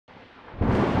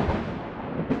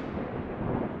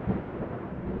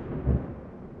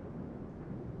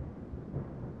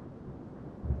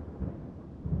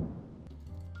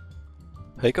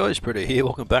Hey guys, Britto here,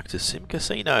 welcome back to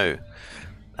SimCasino.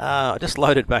 I just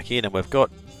loaded back in and we've got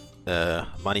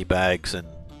money bags and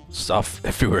stuff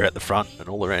everywhere at the front and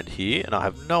all around here, and I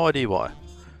have no idea why.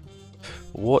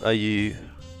 What are you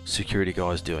security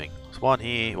guys doing? There's one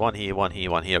here, one here, one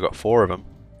here, one here. I've got 4 of them.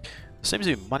 There seems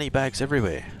to be money bags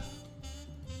everywhere.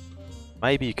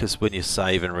 Maybe because when you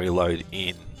save and reload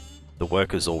in, the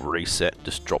workers all reset and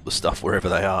just drop the stuff wherever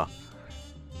they are.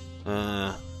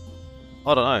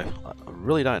 I don't know. I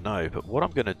really don't know. But what I'm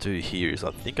going to do here is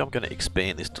I think I'm going to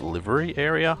expand this delivery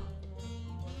area.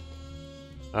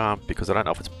 Because I don't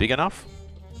know if it's big enough.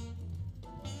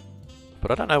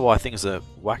 But I don't know why things are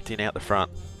whacked in out the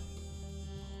front.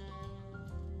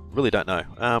 Really don't know.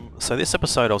 So this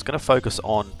episode I was going to focus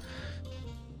on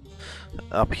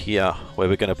up here where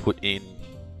we're going to put in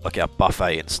like our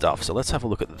buffet and stuff. So let's have a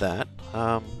look at that.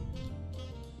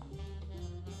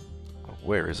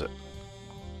 Where is it?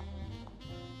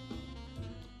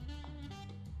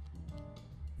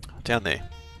 Down there.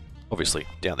 Obviously,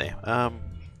 down there.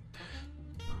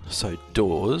 So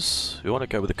doors. We want to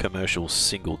go with a commercial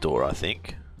single door, I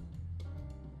think.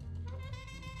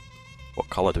 What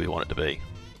colour do we want it to be? I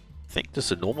think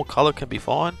just a normal colour can be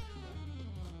fine.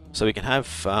 So we can have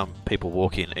people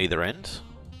walk in either end.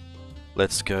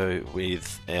 Let's go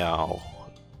with our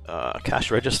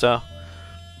cash register.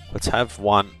 Let's have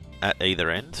one at either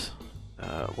end.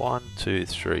 1, 2,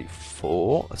 3,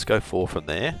 4. Let's go 4 from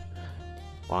there.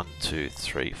 1, 2,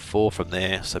 3, 4 from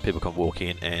there, so people can walk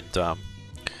in and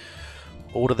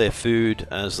order their food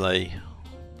as they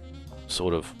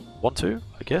sort of want to,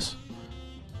 I guess.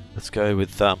 Let's go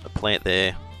with a plant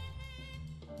there.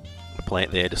 A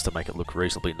plant there just to make it look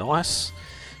reasonably nice.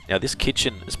 Now this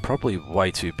kitchen is probably way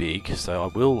too big, so I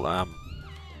will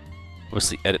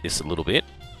obviously edit this a little bit,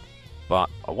 but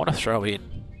I want to throw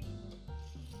in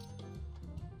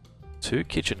 2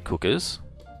 kitchen cookers.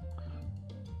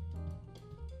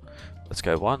 Let's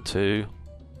go 1, 2,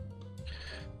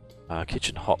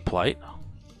 kitchen hot plate.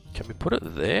 Can we put it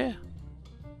there?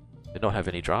 Do not have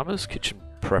any dramas. Kitchen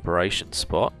preparation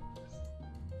spot.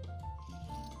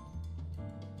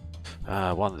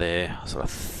 1 there, so I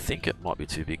think it might be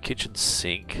too big. Kitchen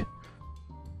sink.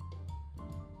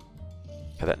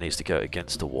 Okay, that needs to go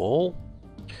against the wall.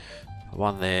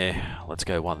 1 there, let's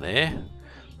go 1 there.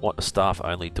 Want a staff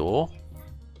only door.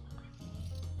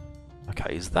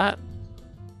 Okay, is that...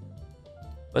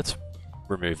 Let's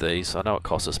remove these. I know it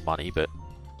costs us money, but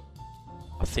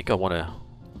I think I want to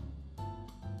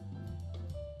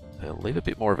leave a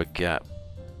bit more of a gap.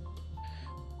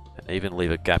 And even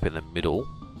leave a gap in the middle.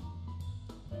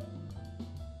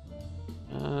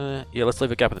 Yeah, let's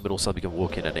leave a gap in the middle so we can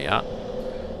walk in and out.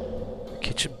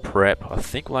 Kitchen prep. I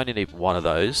think we'll only need 1 of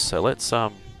those. So let's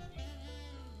throw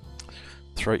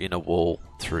in a wall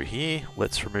through here.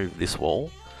 Let's remove this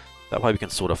wall. That way we can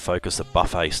sort of focus the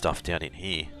buffet stuff down in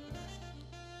here.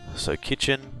 So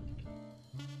kitchen.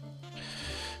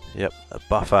 Yep, a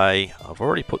buffet. I've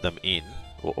already put them in,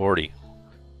 or already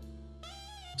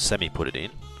semi-put it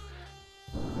in.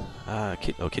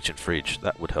 Kitchen fridge.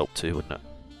 That would help too, wouldn't it?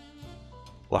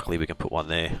 Luckily we can put 1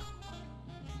 there.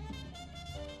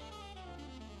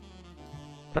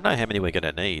 I don't know how many we're going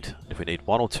to need. If we need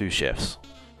 1 or 2 chefs.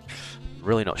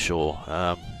 Really not sure.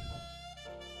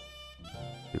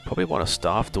 We probably want a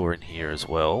staff door in here as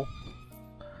well,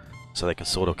 so they can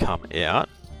sort of come out.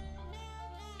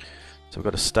 So we've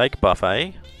got a steak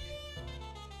buffet.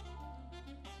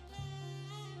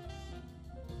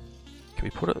 Can we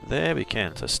put it there? We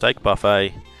can. So steak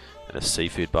buffet and a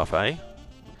seafood buffet.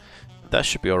 That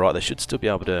should be alright. They should still be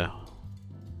able to...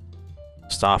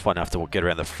 Staff won't have to get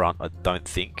around the front, I don't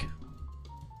think.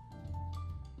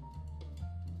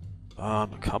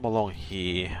 Come along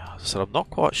here. So I'm not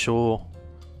quite sure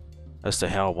as to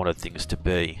how I wanted things to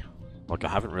be. Like, I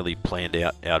haven't really planned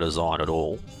out our design at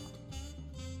all.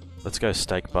 Let's go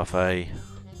steak buffet,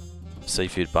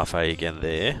 seafood buffet again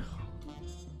there.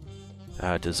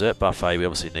 Dessert buffet, we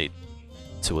obviously need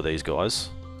 2 of these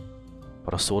guys.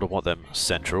 But I sort of want them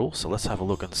central, so let's have a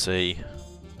look and see.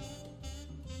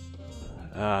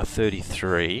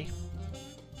 33.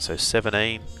 So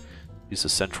 17 is the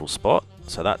central spot.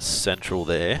 So that's central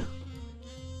there.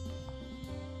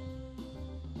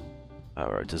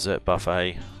 Alright, dessert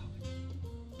buffet.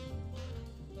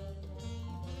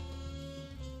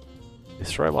 You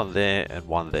throw 1 there and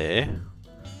 1 there.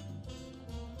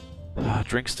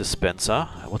 Drinks dispenser.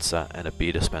 What's that? And a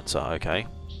beer dispenser. Okay.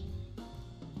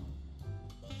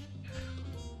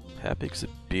 How big is the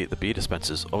beer? The beer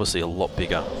dispenser is obviously a lot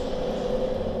bigger.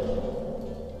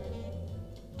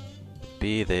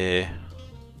 Beer there.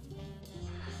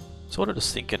 Sort of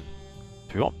just thinking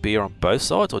Do we want beer on both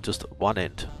sides or just one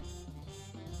end?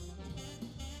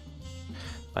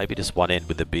 Maybe just one end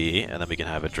with the beer, and then we can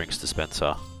have a drinks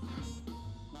dispenser.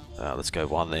 Let's go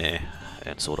one there,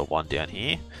 and sort of one down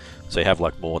here. So you have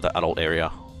like more the adult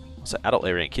area. So adult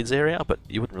area and kids area, but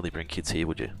you wouldn't really bring kids here,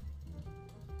 would you?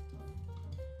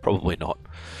 Probably not.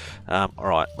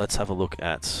 Alright, let's have a look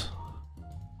at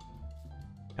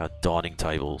our dining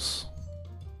tables.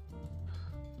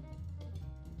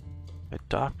 A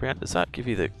dark brown, does that give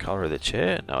you the colour of the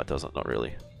chair? No, it doesn't, not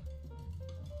really.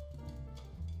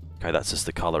 Okay, that's just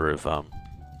the colour of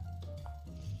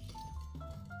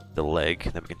the leg.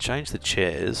 Then we can change the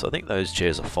chairs. I think those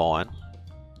chairs are fine.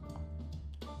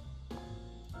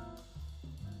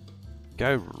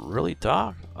 Go really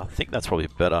dark? I think that's probably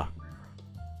better.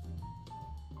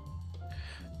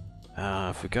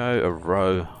 If we go a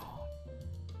row,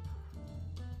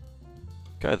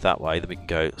 go that way, then we can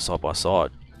go side by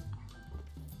side.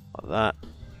 Like that.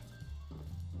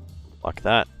 Like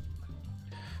that.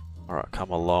 Alright,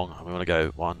 come along. We want to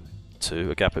go 1,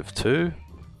 2, a gap of 2.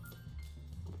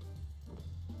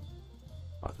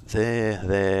 Right,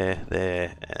 there,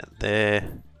 and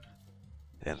there.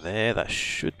 And there, that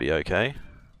should be okay.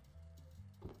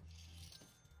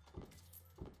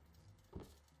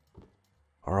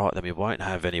 Alright, then we won't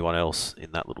have anyone else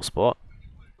in that little spot.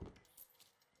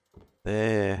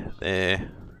 There,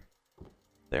 there,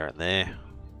 there and there.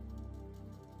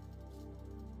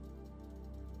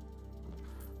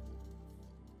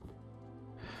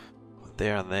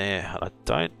 There and there.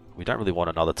 And we don't really want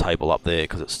another table up there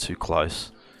because it's too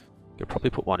close. Could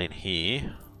probably put one in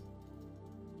here.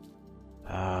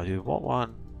 You want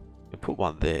one? You put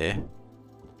one there.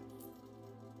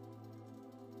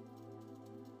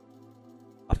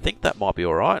 I think that might be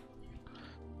alright.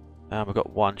 We've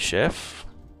got one chef.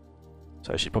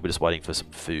 So she's probably just waiting for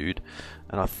some food.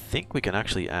 And I think we can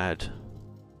actually add...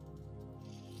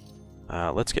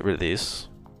 let's get rid of this.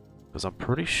 Because I'm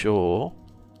pretty sure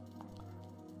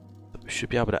that we should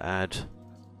be able to add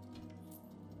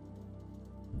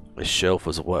a shelf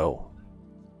as well.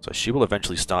 So she will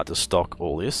eventually start to stock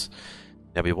all this.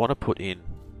 Now we want to put in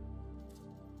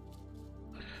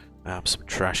some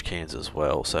trash cans as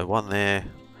well. So one there,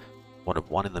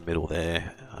 one in the middle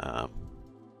there,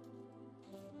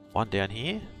 one down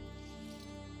here,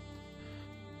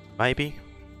 maybe,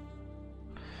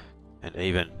 and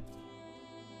even,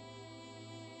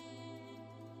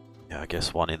 yeah, I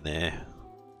guess one in there.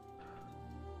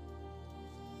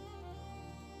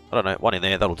 I don't know, one in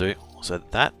there, that'll do. So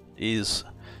that is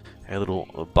a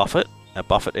little buffet, a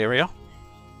buffet area.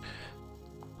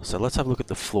 So let's have a look at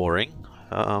the flooring.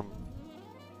 What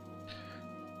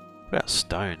about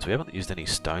stones? We haven't used any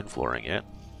stone flooring yet.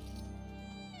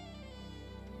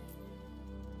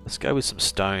 Let's go with some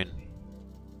stone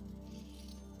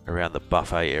around the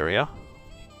buffet area.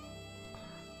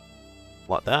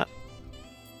 Like that.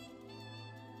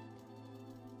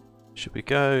 Should we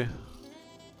go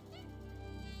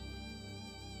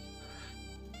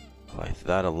like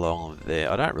that along there?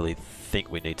 I don't really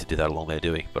think we need to do that along there,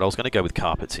 do we? But I was going to go with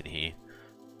carpets in here.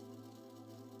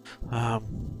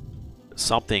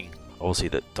 Something obviously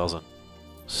that doesn't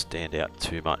stand out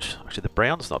too much. Actually, the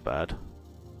brown's not bad.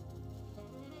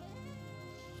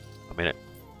 I mean,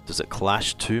 does it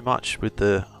clash too much with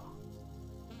the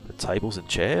tables and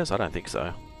chairs? I don't think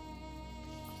so.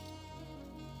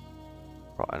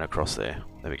 Right, and across there.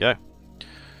 There we go.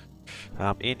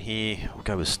 In here, we'll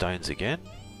go with stones again.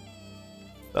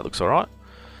 That looks alright.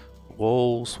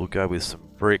 Walls, we'll go with some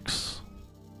bricks.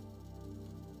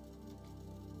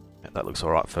 And that looks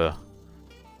alright for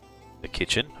the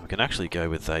kitchen. We can actually go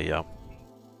with a...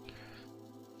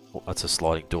 oh, that's a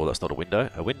sliding door, that's not a window.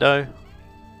 A window.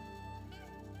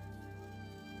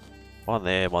 One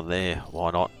there,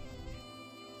 why not?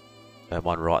 And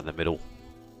one right in the middle.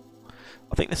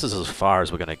 I think this is as far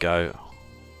as we're going to go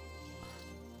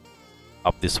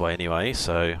up this way anyway,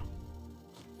 so...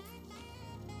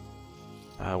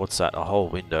 what's that? A whole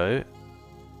window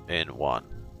and one.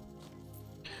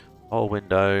 Whole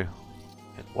window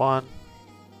and one.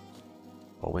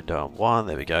 Whole window and one.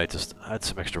 There we go. Just add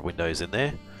some extra windows in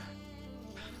there.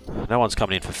 No one's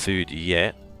coming in for food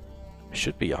yet. It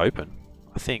should be open,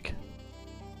 I think.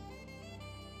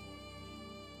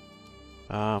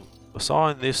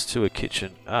 Assign this to a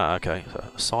kitchen. Ah, okay. So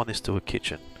assign this to a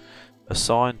kitchen.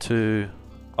 Assign to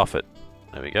buffet.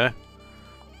 There we go.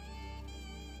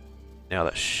 Now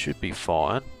that should be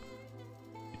fine.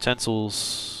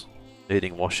 Utensils,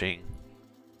 needing washing.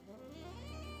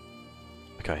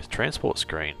 Okay, transport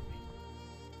screen.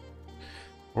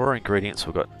 Raw ingredients,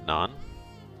 we've got none.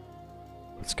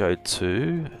 Let's go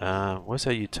to, where's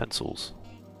our utensils?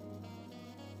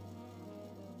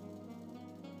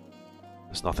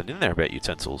 There's nothing in there about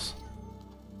utensils.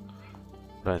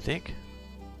 I don't think.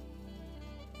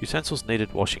 Utensils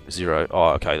needed washing 0.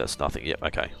 Oh, okay, that's nothing. Yep,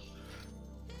 okay.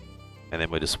 And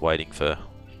then we're just waiting for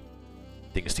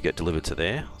things to get delivered to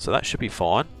there. So that should be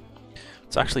fine.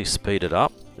 It's actually speeded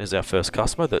up. There's our first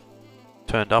customer that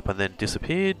turned up and then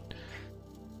disappeared.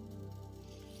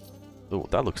 Oh,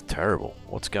 that looks terrible.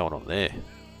 What's going on there?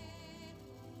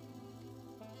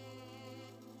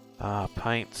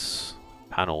 Paints,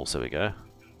 panels, there we go.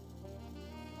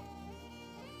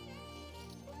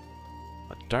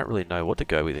 I don't really know what to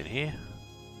go with in here.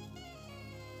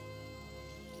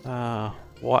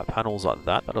 White panels like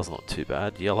that, that doesn't look too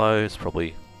bad. Yellow is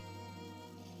probably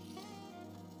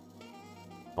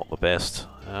not the best.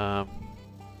 That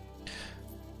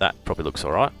probably looks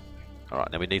alright.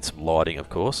 Alright, now we need some lighting, of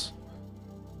course.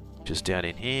 Just down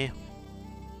in here.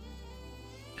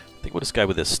 I think we'll just go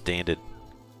with the standard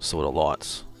sort of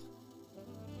lights.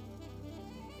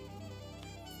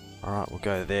 Alright, we'll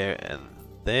go there and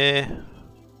there.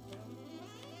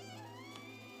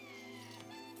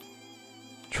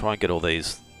 Try and get all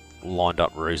these lined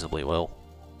up reasonably well.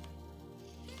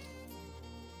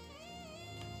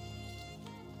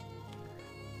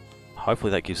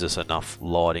 Hopefully that gives us enough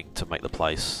lighting to make the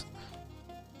place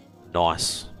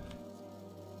nice.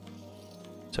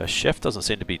 So our chef doesn't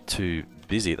seem to be too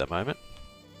busy at the moment.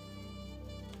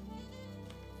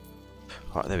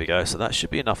 Alright, there we go. So that should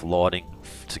be enough lighting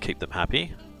to keep them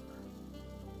happy.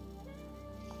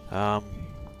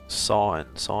 Sign,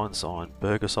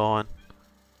 burger sign.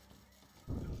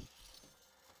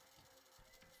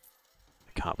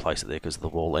 I can't place it there because of the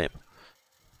wall lamp.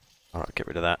 Alright, get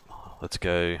rid of that. Let's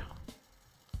go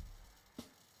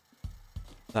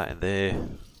that in there.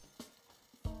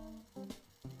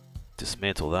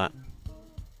 Dismantle that.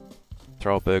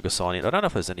 Throw a burger sign in. I don't know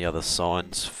if there's any other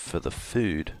signs for the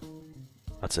food.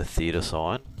 That's a theatre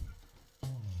sign.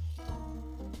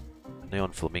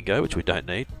 Neon flamingo, which we don't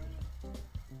need.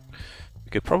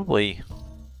 We could probably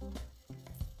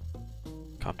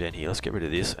come down here. Let's get rid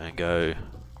of this and go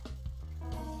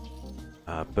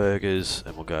burgers,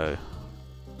 and we'll go.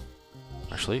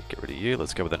 Actually, get rid of you.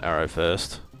 Let's go with an arrow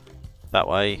first. That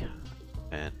way,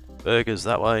 and burgers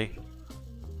that way.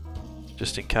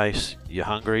 Just in case you're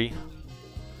hungry.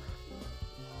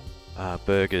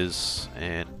 Burgers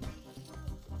and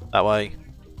that way.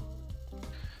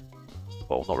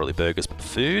 Well, not really burgers, but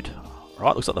food.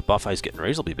 Right, looks like the buffet's getting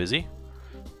reasonably busy.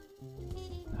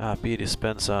 Beer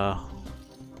dispenser.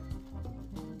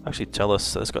 Actually, tell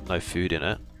us it's got no food in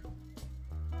it.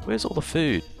 Where's all the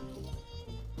food?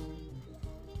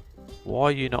 Why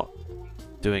are you not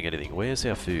doing anything? Where's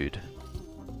our food?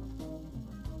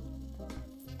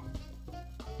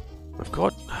 We've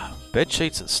got bed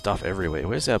sheets and stuff everywhere.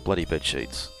 Where's our bloody bed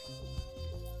sheets?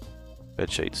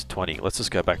 Bed sheets 20. Let's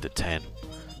just go back to 10.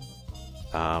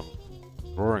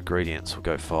 Raw ingredients will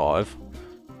go 5.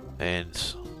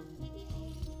 And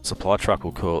supply truck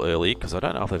will call early because I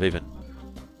don't know if they've even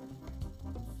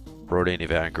brought any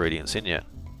of our ingredients in yet.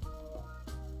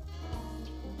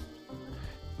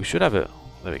 We should have it.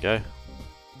 There we go.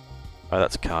 Oh,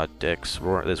 that's card decks.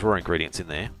 There's raw ingredients in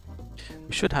there.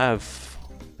 We should have.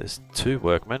 There's 2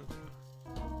 workmen.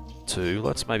 2.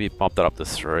 Let's maybe bump that up to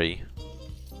 3.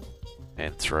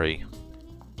 And 3.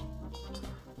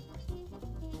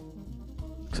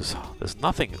 Because there's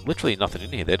nothing, literally nothing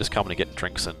in here. They're just coming to get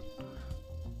drinks and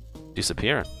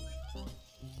disappearing.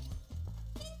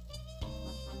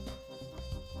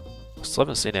 Still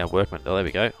haven't seen our workman. Oh, there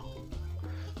we go.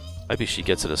 Maybe she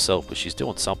gets it herself, but she's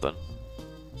doing something.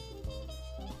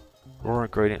 Raw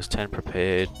ingredients 10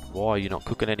 prepared. Why are you not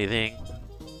cooking anything?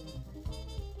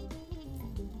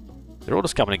 They're all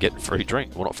just coming and getting free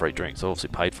drink. Well, not free drinks. They obviously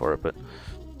paid for it, but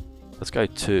let's go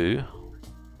 2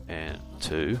 and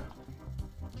 2.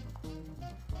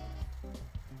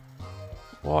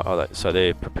 Why are they? So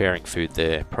they're preparing food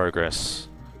there. Progress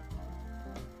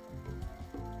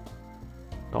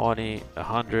 90,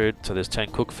 100. So there's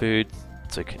 10 cooked food.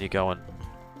 So can you go and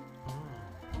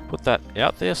put that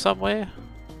out there somewhere?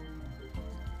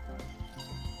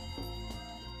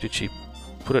 Did she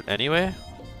put it anywhere?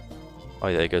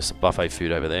 Oh, there goes some buffet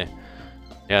food over there.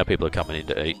 Now people are coming in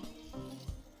to eat.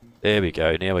 There we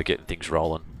go. Now we're getting things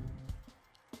rolling.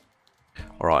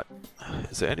 Alright.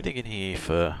 Is there anything in here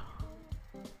for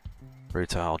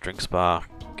retail, drinks bar,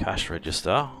 cash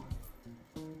register?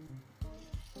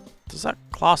 Does that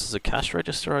class as a cash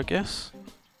register, I guess?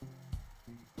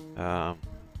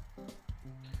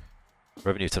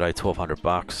 Revenue today, 1,200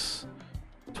 bucks.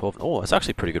 12. Oh, it's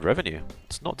actually pretty good revenue.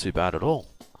 It's not too bad at all.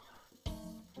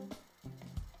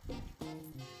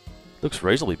 Looks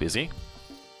reasonably busy.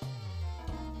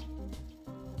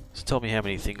 tell me how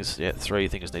many things. Yeah, 3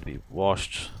 things need to be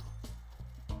washed.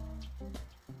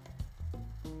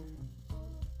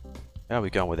 How are we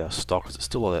going with our stock? Is it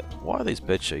still all that? Why are these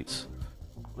bed sheets?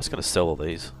 I'm just going to sell all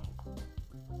these.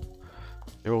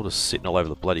 They're all just sitting all over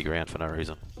the bloody ground for no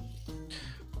reason.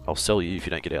 I'll sell you if you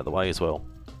don't get out of the way as well.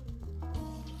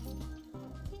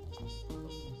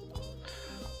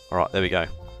 Alright, there we go.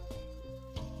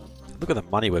 Look at the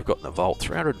money we've got in the vault.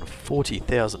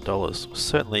 $340,000.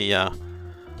 Certainly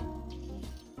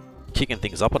kicking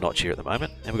things up a notch here at the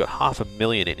moment. And we've got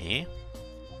 $500,000 in here.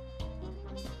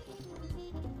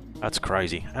 That's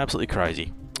crazy. Absolutely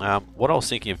crazy. What I was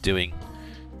thinking of doing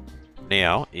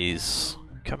now is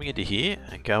coming into here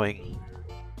and going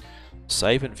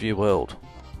save and view world.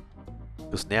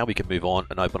 Because now we can move on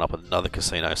and open up another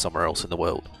casino somewhere else in the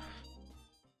world.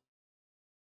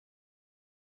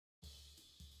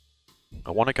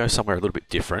 I want to go somewhere a little bit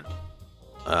different.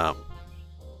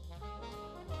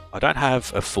 I don't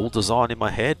have a full design in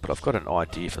my head, but I've got an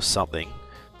idea for something.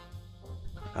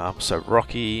 So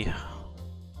Rocky...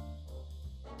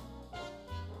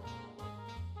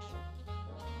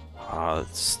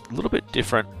 it's a little bit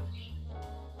different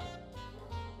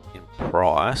in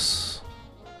price.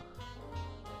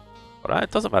 But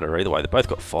it doesn't matter either way. They've both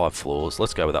got 5 floors.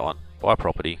 Let's go with that one. Buy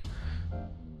property.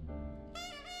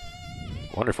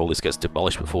 I wonder if all this gets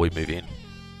demolished before we move in.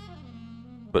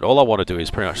 But all I want to do is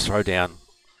pretty much throw down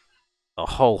a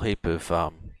whole heap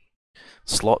of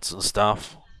slots and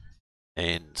stuff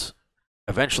and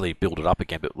eventually build it up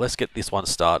again. But let's get this one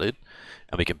started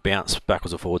and we can bounce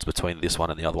backwards and forwards between this one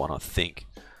and the other one. I think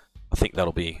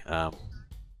that'll be an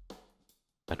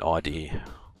idea.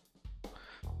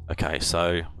 Okay,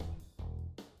 so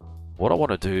what I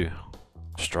want to do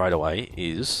straight away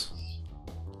is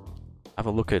have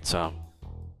a look at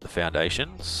the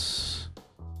foundations.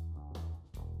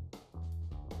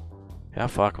 How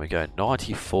far can we go?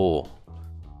 94.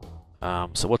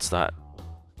 So what's that?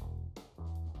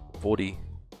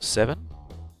 47?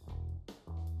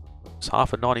 It's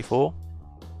half of 94.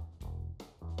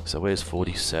 So where's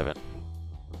 47?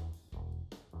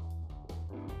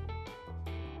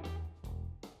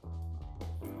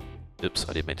 Oops,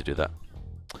 I didn't mean to do that.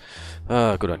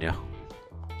 Good on you.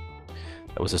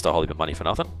 That was just a whole heap of money for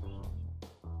nothing.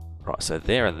 Right, so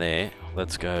there and there.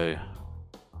 Let's go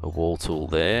a wall tool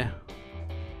there.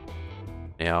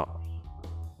 Now,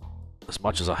 as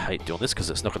much as I hate doing this because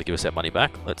it's not going to give us that money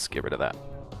back, let's get rid of that.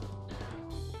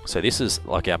 So this is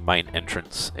like our main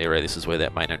entrance area. This is where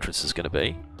that main entrance is going to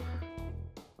be.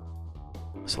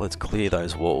 So let's clear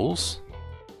those walls.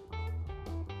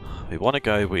 We want to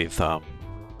go with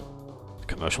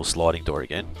commercial sliding door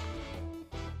again.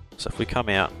 So if we come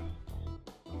out,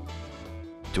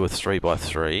 do a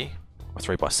 3x3 or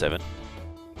 3x7,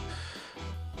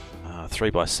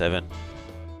 3x7,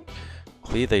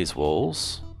 clear these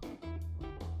walls,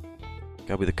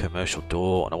 go with a commercial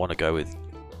door, and I want to go with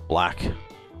black.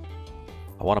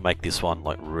 I want to make this one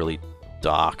like really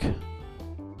dark and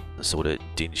sort of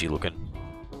dingy looking.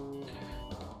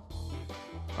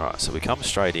 Alright, so we come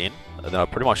straight in, and then I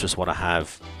pretty much just want to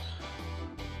have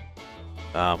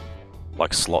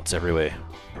like slots everywhere,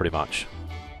 pretty much.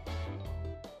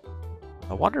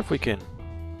 I wonder if we can...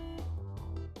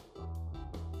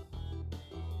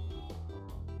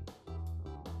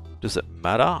 Does it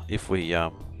matter if we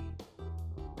have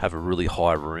a really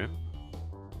high room?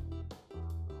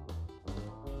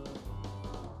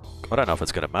 I don't know if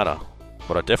it's going to matter,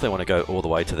 but I definitely want to go all the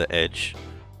way to the edge.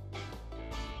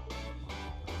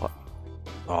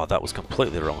 Oh, that was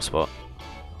completely the wrong spot.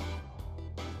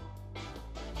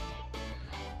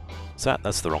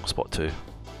 That's the wrong spot too.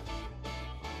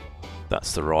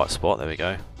 That's the right spot, there we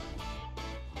go.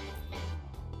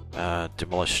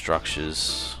 Demolish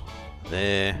structures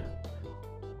there.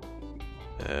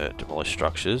 Demolish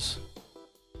structures.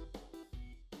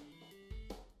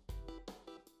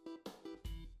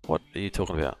 What are you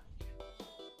talking about?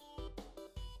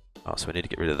 Oh, so we need to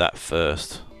get rid of that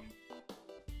first.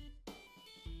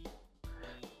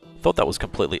 Thought that was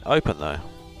completely open though.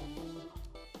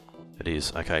 It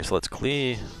is. Okay, so let's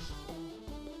clear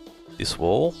this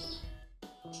wall.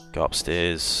 Go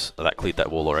upstairs. Oh, that cleared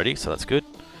that wall already, so that's good.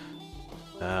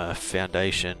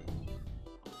 Foundation.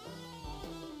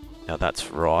 Now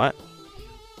that's right.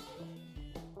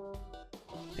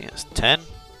 I think it's 10.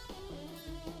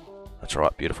 That's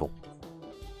right, beautiful.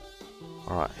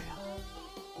 Alright.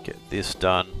 Get this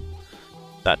done.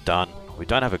 That done. We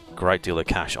don't have a great deal of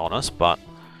cash on us, but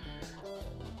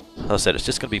as I said, it's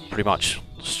just going to be pretty much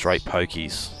straight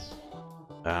pokies.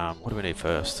 What do we need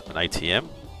first? An ATM.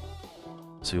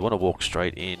 So we want to walk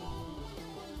straight in.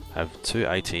 Have 2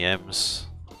 ATMs.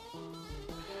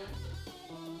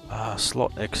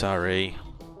 Slot XRE.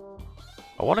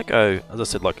 I want to go, as I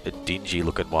said, like a dingy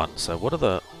looking one. So what are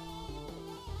the...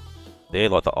 They're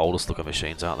like the oldest looking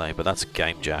machines, aren't they? But that's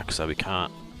Game Jack, so we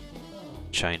can't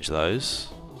change those.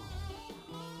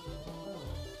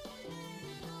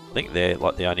 I think they're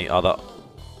like the only other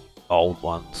old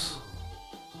ones.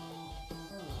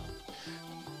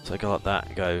 So go like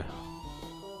that, go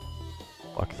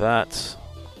like that.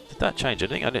 Did that change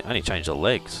anything? I only changed the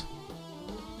legs.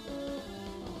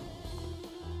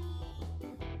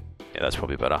 Yeah, that's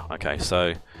probably better. Okay,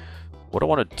 so what I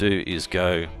want to do is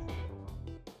go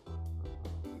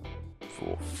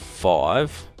for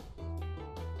 5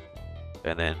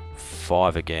 and then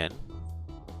 5 again.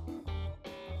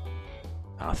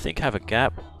 And I think have a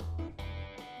gap.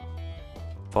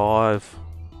 5,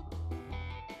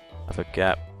 have a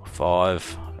gap,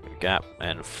 5, a gap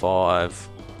and 5,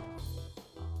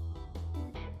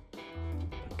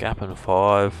 a gap and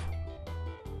 5.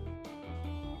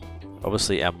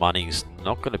 Obviously our money's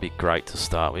not going to be great to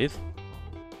start with.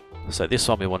 So this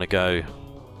one we want to go...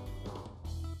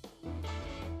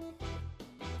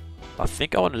 I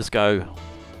think I want to just go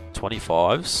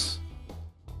 25s.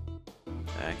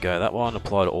 And go that one,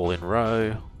 apply to all in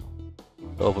row.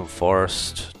 Elven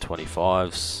Forest,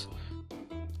 25s.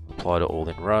 Apply to all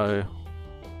in row.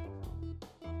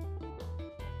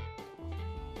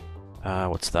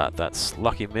 What's that? That's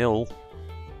Lucky Mill.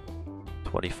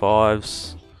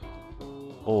 25s.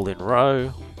 All in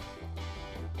row.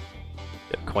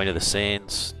 Yep, Queen of the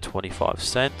Sands, 25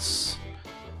 cents.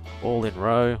 All in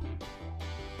row.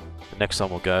 The next one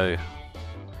will go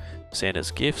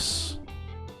Santa's Gifts.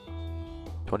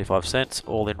 25 cents,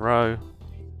 all in row.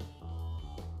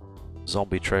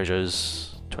 Zombie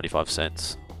Treasures, 25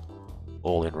 cents,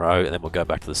 all in row, and then we'll go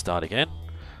back to the start again.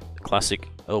 The classic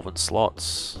Elven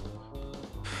Slots,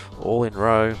 all in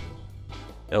row.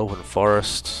 Elven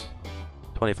Forest,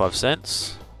 25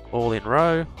 cents, all in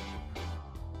row.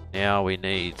 Now we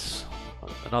need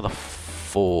another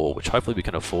 4, which hopefully we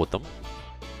can afford them.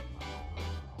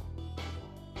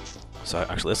 So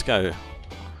actually let's go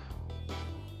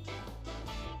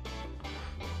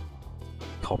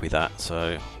copy that.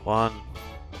 So 1,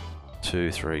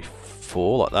 2, 3,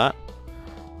 4 like that.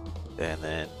 And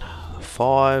then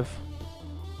 5.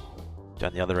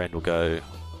 Down the other end we'll go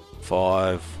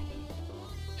 5.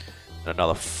 And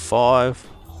another 5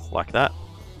 like that.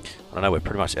 I know we're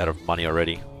pretty much out of money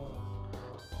already.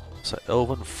 So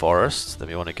Elven Forest, then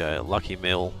we want to go Lucky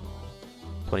Mill,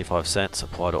 25 cents,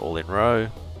 apply to all in row.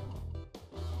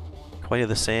 Queen of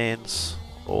the Sands,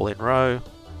 all in row.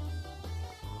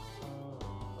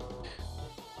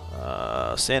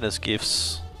 Santa's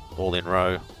Gifts, all in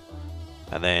row.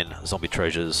 And then Zombie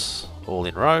Treasures, all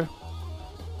in row.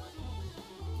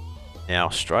 Now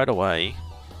straight away,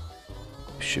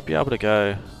 we should be able to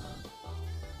go...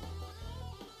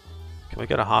 Can we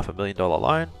get a $500,000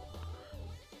 loan?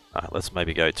 Let's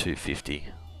maybe go 250.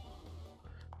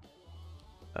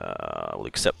 We'll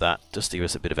accept that, just to give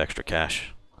us a bit of extra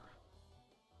cash.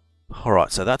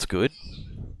 Alright, so that's good.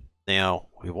 Now,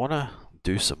 we want to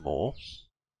do some more.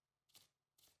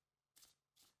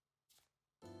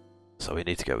 So we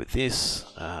need to go with this.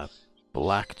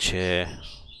 Black chair.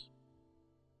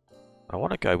 I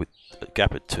want to go with a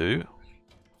gap at 2.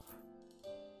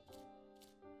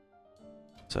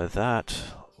 So that,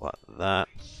 like that.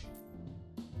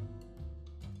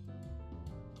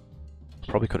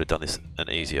 Probably could have done this an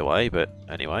easier way, but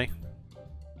anyway.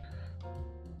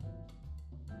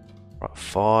 Right,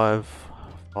 5,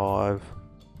 5.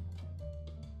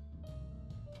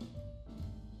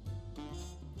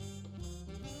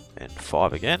 And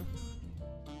 5 again.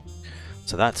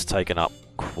 So that's taken up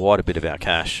quite a bit of our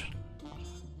cash.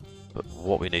 But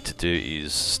what we need to do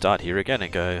is start here again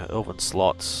and go Elven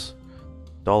Slots,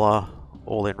 $1,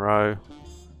 all in row.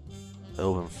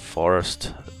 Elven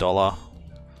Forest, $1,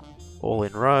 all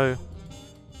in row.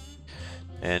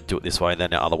 And do it this way, and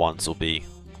then our other ones will be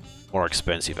more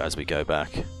expensive as we go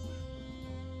back.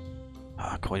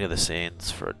 Queen of the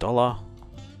Sands for $1.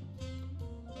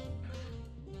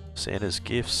 Santa's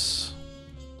Gifts.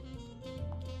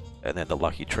 And then the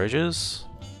Lucky Treasures.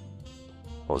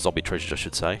 Or Zombie Treasures, I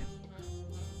should say.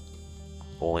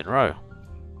 All in row.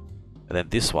 And then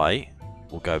this way,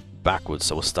 we'll go backwards,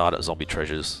 so we'll start at Zombie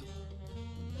Treasures.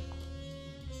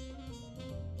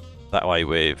 That way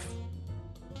we've,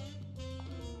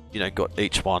 you know, got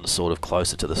each one sort of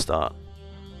closer to the start.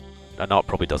 I know it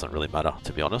probably doesn't really matter,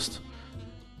 to be honest.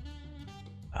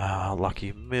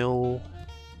 Lucky Mill,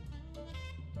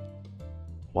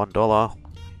 $1.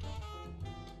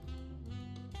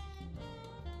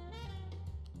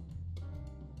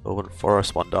 Elven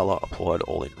Forest, $1, applied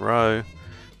all in row.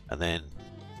 and then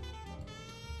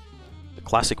the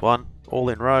classic one, all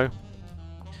in row.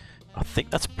 I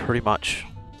think that's pretty much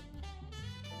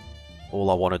all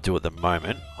I want to do at the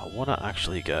moment. I want to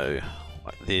actually go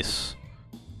like this.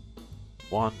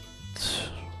 1, 2.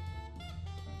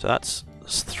 So that's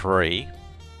 3.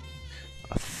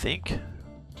 I think.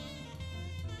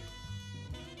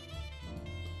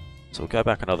 So we'll go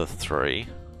back another 3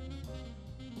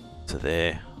 to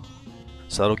there.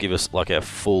 So that'll give us like our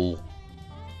full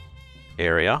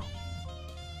area.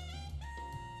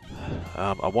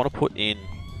 I want to put in,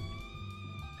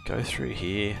 go through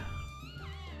here.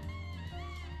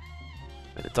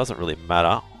 And it doesn't really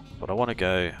matter, but I want to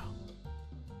go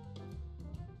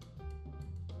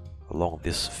along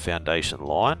this foundation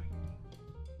line.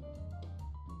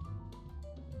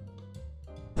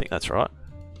 I think that's right.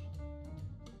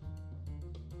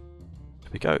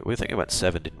 We think we went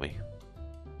 7, didn't we?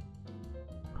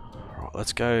 Right,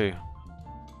 let's go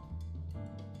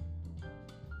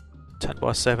 10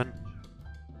 by 7.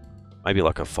 Maybe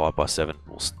like a 5 by 7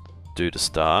 we'll do to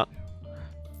start,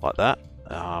 like that.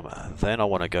 Then I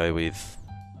want to go with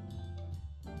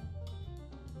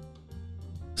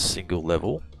single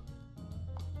level.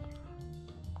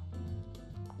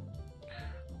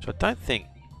 So I don't think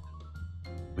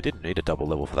we didn't need a double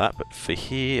level for that, but for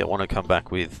here I want to come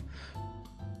back with,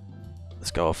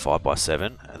 let's go a 5 by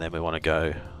 7, and then we want to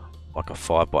go like a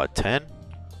 5 by 10.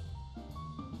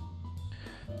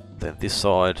 Then this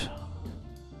side,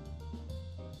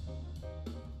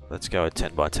 let's go a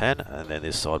 10 by 10, and then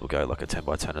this side will go like a 10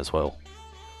 by 10 as well.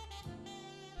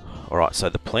 Alright, so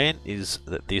the plan is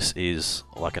that this is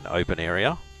like an open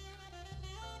area.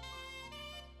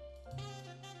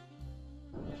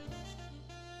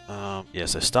 Yeah,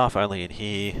 so staff only in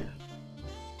here,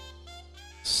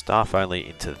 staff only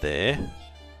into there.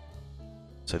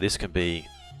 So this can be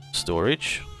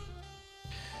storage.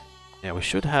 Now we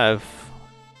should have,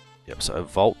 yep, so a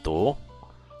vault door.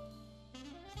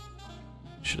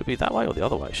 Should it be that way or the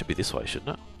other way? It should be this way,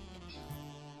 shouldn't it?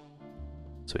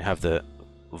 So we have the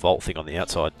vault thing on the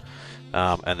outside,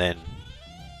 and then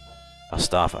a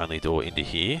staff only door into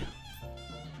here.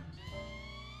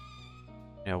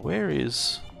 Now where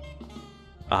is...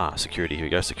 security, here we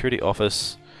go. Security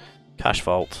office, cache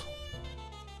vault.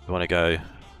 We want to go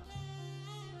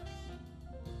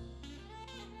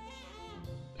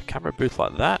a camera booth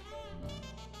like that,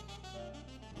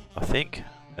 I think,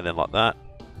 and then like that.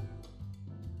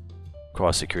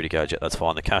 Requires security guard, yeah, that's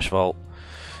fine. The cache vault.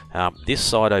 This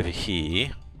side over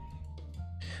here,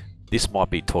 this might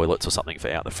be toilets or something for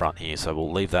out the front here, so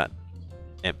we'll leave that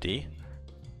empty.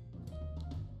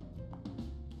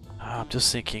 I'm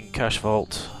just thinking cache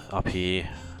vault up here,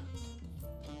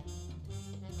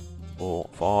 4,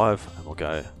 5, and we'll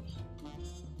go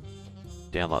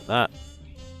down like that.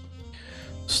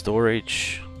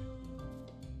 Storage,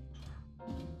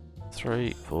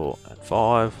 3, 4, and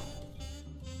 5.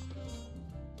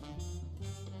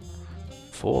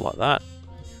 4 like that.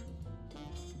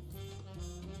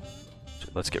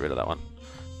 Let's get rid of that one.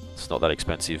 It's not that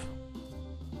expensive.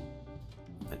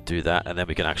 And do that, and then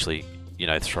we can actually, you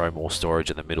know, throw more storage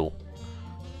in the middle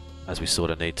as we sort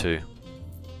of need to.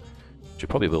 Which we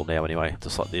probably will now anyway,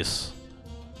 just like this.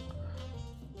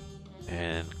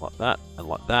 And like that, and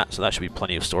like that. So that should be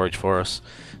plenty of storage for us.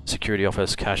 Security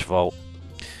office, cache vault.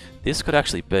 This could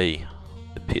actually be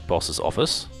the pit boss's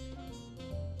office.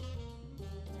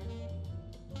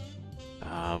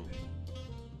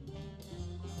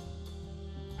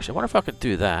 Actually, I wonder if I could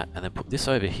do that and then put this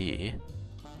over here.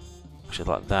 Actually,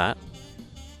 like that.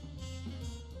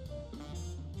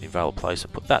 Invalid place,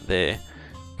 and put that there.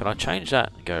 Can I change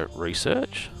that and go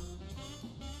research?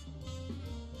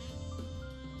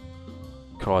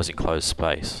 Requires enclosed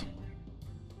space.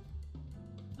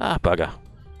 Ah, bugger.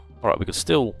 Alright, we could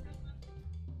still...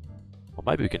 Or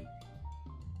maybe we can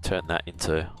turn that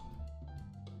into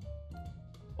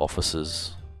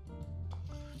offices.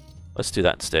 Let's do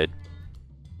that instead.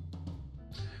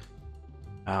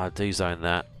 D-zone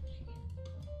that.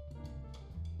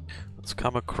 Let's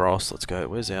come across, let's go,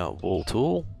 where's our wall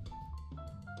tool?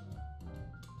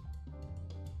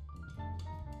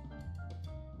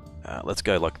 Let's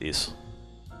go like this.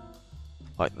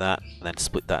 Like that, and then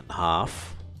split that in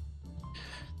half.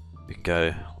 We can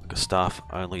go like a staff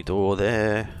only door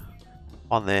there,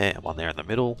 and one there in the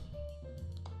middle.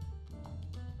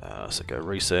 So go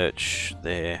research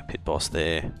there, pit boss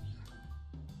there.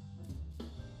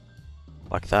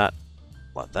 Like that,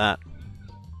 like that.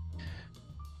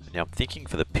 Now I'm thinking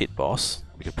for the pit boss,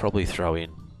 we could probably throw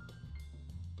in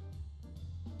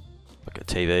like a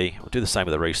TV. We'll do the same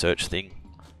with the research thing.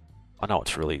 I know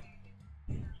it's really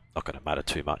not going to matter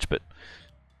too much, but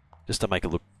just to make it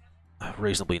look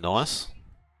reasonably nice.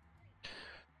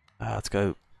 Let's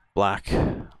go black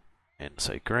and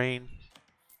say green.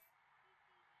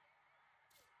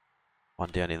 One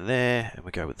down in there, and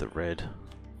we go with the red.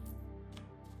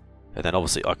 And then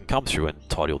obviously I can come through and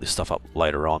tidy all this stuff up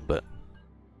later on, but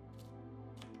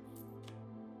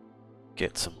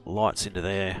get some lights into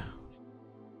there.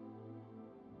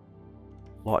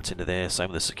 Lights into there, same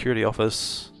with the security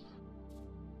office.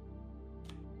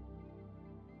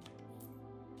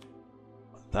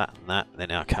 That and that, and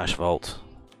then our cache vault.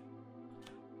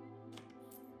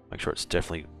 Make sure it's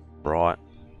definitely bright.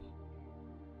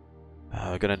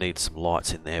 We're going to need some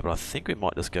lights in there, but I think we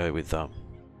might just go with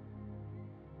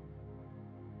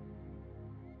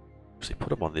actually put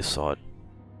them on this side.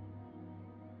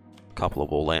 A couple of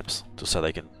wall lamps, just so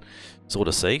they can sort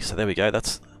of see. So there we go,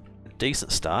 that's a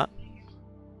decent start.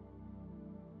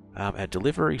 Our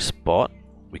delivery spot,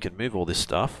 we can move all this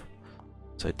stuff.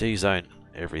 So D-zone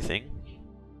everything.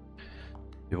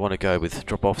 We want to go with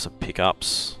drop-offs and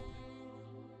pickups.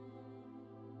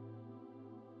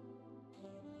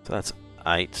 So that's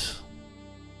 8.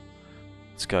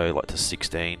 Let's go like to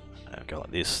 16 and go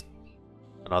like this.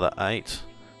 Another 8.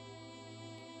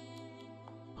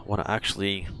 I want to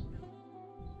actually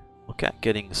look at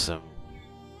getting some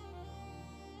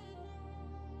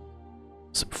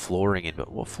flooring in,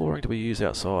 but what flooring do we use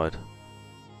outside?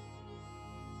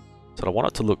 So I want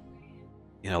it to look,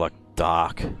 you know, like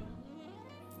dark,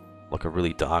 like a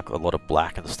really dark, a lot of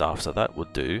black and stuff, so that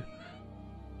would do.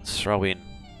 Let's throw in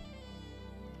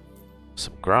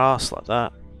some grass like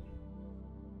that.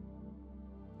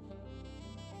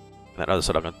 And then as I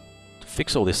said, I'm going to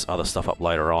fix all this other stuff up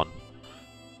later on.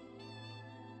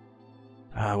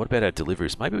 What about our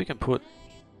deliveries? Maybe we can put,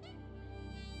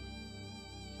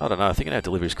 I don't know, I think our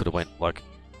deliveries could have went like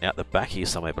out the back here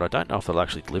somewhere, but I don't know if they'll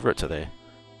actually deliver it to there.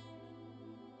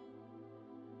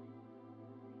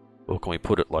 Or can we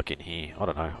put it like in here? I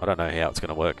don't know. I don't know how it's going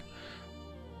to work.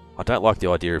 I don't like the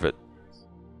idea of it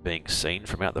being seen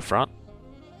from out the front.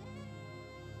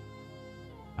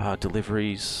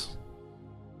 Deliveries.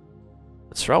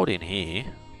 Let's throw it in here.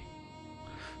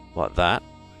 Like that.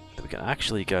 Then we can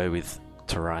actually go with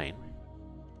terrain.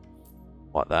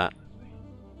 Like that.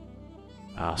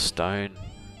 Stone.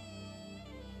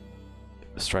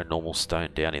 Let's throw normal stone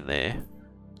down in there.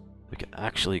 We can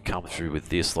actually come through with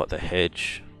this like the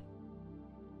hedge.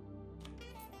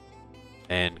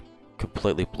 And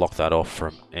completely block that off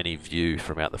from any view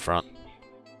from out the front.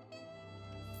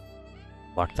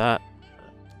 Like that.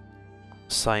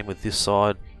 Same with this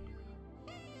side.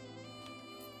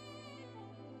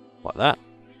 Like that.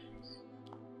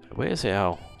 Where's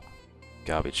our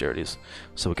garbage? There it is.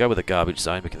 So we'll go with the garbage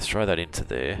zone. We can throw that into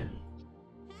there.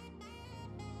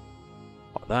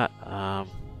 Like that.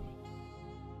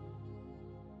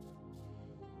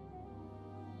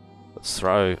 Let's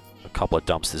throw a couple of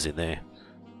dumpsters in there.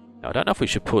 Now, I don't know if we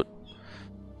should put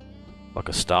like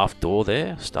a staff door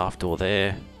there. Staff door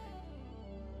there.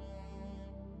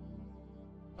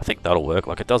 I think that'll work.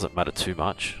 Like, it doesn't matter too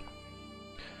much.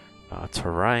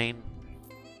 Terrain.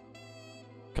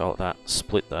 Go like that.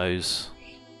 Split those.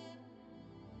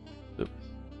 Oop.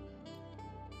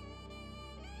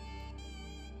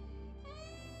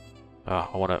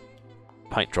 I want to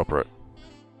paint dropper it.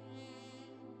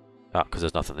 Because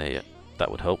there's nothing there yet. That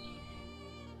would help.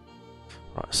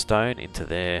 Right, stone into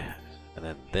there, and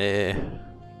then there.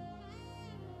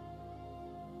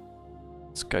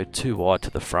 Let's go too wide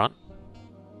to the front.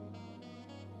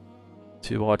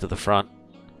 Too wide to the front.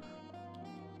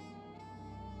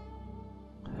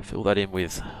 Fill that in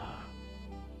with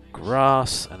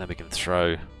grass, and then we can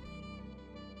throw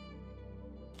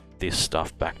this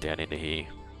stuff back down into here.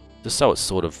 Just so it's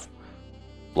sort of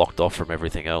blocked off from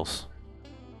everything else.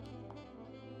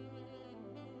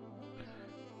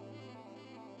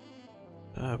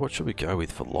 What should we go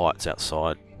with for lights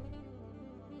outside?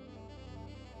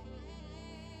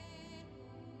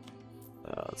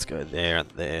 Let's go there and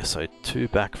there. So 2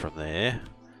 back from there,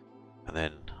 and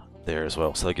then there as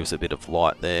well. So that gives a bit of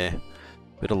light there.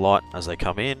 Bit of light as they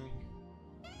come in.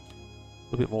 A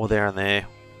little bit more there and there.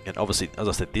 And obviously, as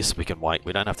I said, this we can wait.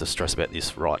 We don't have to stress about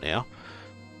this right now.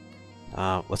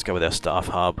 Let's go with our staff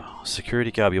hub.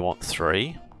 Security guard, we want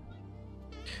 3.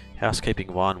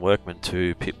 Housekeeping 1, workman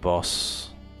 2, pit boss.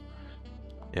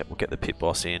 Yep, we'll get the pit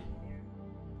boss in.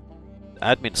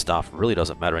 Admin staff really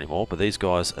doesn't matter anymore, but these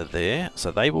guys are there, so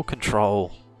they will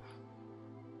control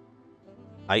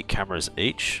 8 cameras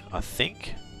each, I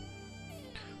think.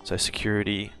 So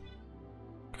security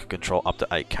can control up to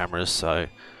 8 cameras, so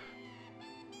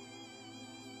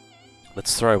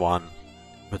let's throw one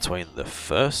between the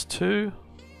first 2.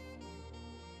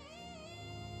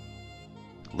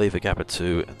 leave a gap of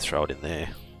 2 and throw it in there.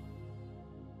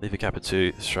 Leave a gap of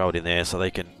 2, throw it in there so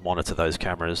they can monitor those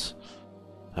cameras.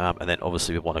 And then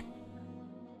obviously we want a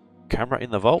camera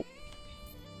in the vault.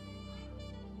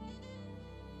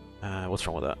 What's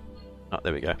wrong with that? Oh,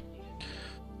 there we go.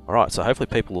 Alright, so hopefully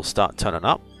people will start turning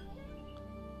up.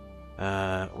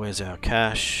 Where's our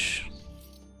cache?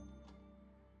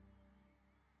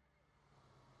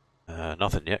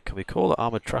 Nothing yet. Can we call the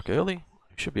armoured truck early?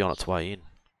 It should be on its way in.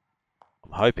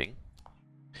 I'm hoping.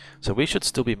 So we should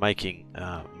still be making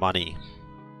money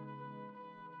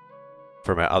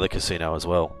from our other casino as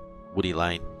well. Woody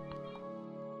Lane.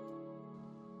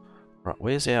 Right,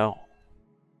 where's our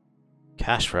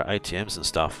cash for our ATMs and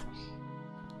stuff?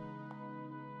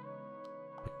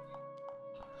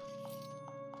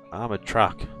 Armoured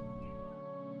truck.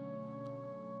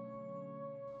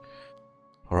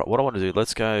 Alright, what I want to do,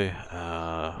 let's go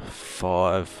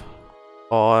 5,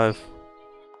 5,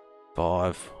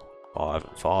 5, 5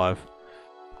 and 5.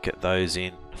 Get those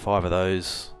in. 5 of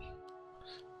those.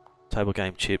 Table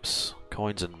game chips,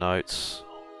 coins and notes.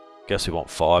 Guess we want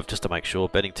 5 just to make sure.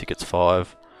 Betting tickets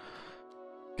 5.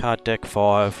 Card deck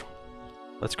 5.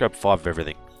 Let's grab 5 of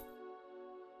everything.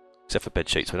 Except for bed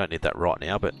sheets, we don't need that right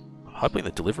now, but I'm hoping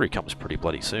the delivery comes pretty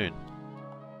bloody soon.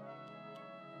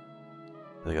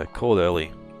 There we go, called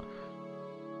early.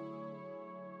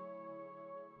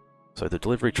 So the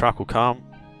delivery truck will come.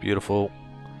 Beautiful.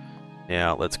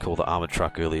 Now let's call the armoured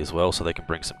truck early as well so they can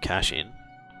bring some cash in.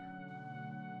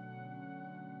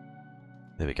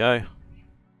 There we go.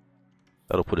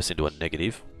 That'll put us into a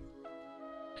negative.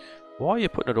 Why are you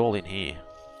putting it all in here?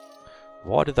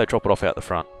 Why did they drop it off out the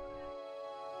front?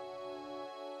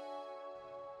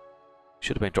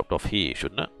 Should have been dropped off here,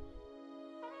 shouldn't it?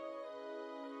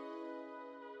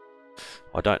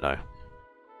 I don't know.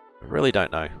 I really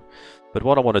don't know. But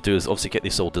what I want to do is obviously get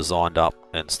this all designed up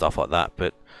and stuff like that.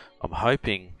 But I'm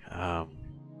hoping our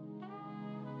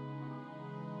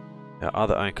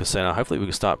other owned casino, hopefully we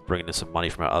can start bringing in some money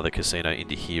from our other casino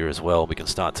into here as well. We can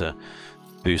start to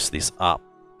boost this up.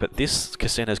 But this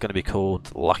casino is going to be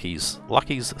called Lucky's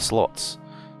Slots.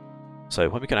 So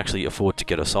when we can actually afford to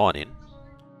get a sign in,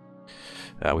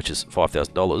 which is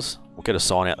 $5,000, we'll get a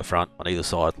sign out the front on either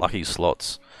side, Lucky's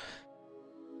Slots.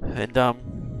 And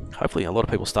hopefully a lot of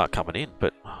people start coming in.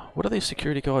 But what are these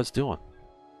security guys doing?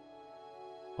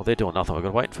 Well, they're doing nothing. We've got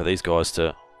to wait for these guys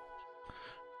to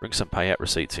bring some payout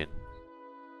receipts in.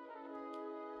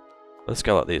 Let's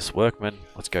go like this. Workmen,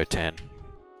 let's go 10.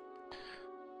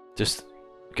 Just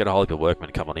get a whole heap of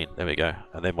workmen coming in. There we go.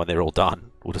 And then when they're all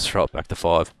done, we'll just throw it back to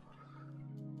 5.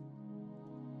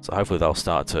 So hopefully they'll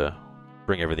start to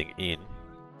bring everything in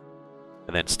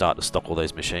and then start to stock all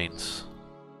these machines.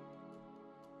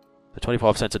 So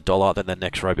 25 cents a dollar, then the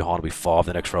next row behind will be 5,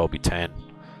 the next row will be 10.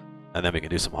 And then we can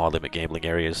do some high limit gambling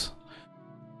areas.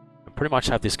 And pretty much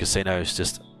have this casino as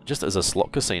just as a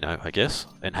slot casino, I guess,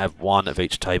 and have one of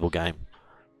each table game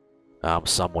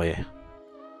somewhere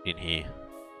in here.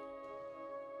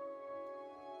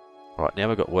 Right, now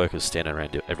we've got workers standing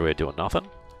around everywhere doing nothing.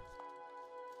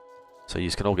 So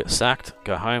you can all get sacked,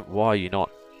 go home. Why are you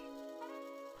not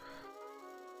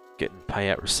getting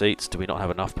payout receipts? Do we not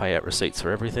have enough payout receipts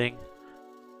for everything?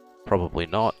 Probably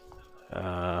not.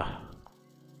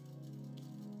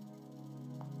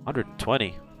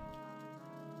 120.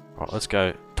 Right, let's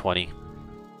go 20.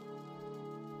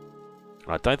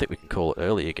 I don't think we can call it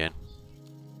early again.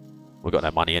 We've got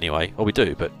no money anyway. Well, we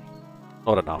do, but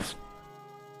not enough.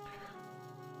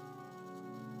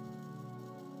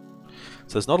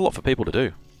 So there's not a lot for people to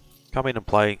do. Come in and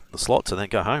play the slots and then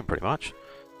go home, pretty much.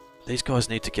 These guys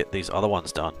need to get these other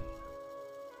ones done.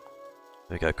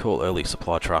 There we go, call early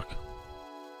supply truck.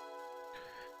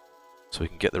 So we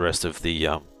can get the rest of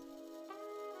the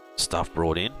stuff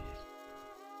brought in.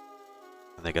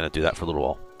 And they're going to do that for a little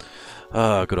while.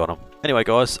 Good on them. Anyway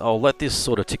guys, I'll let this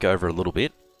sort of tick over a little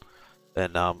bit.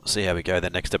 And see how we go.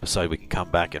 Then next episode we can come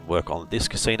back and work on this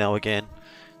casino again.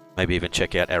 Maybe even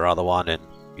check out our other one and,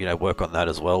 you know, work on that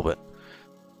as well. But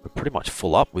we're pretty much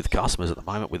full up with customers at the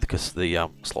moment because the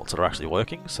slots that are actually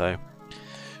working. So,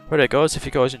 righto guys, if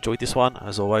you guys enjoyed this one,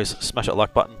 as always, smash that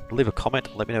like button, leave a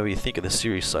comment, let me know what you think of the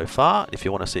series so far, if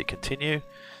you want to see it continue.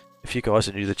 If you guys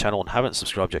are new to the channel and haven't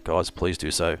subscribed yet guys, please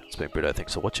do so. It's been Britto,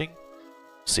 thanks for watching.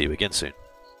 See you again soon.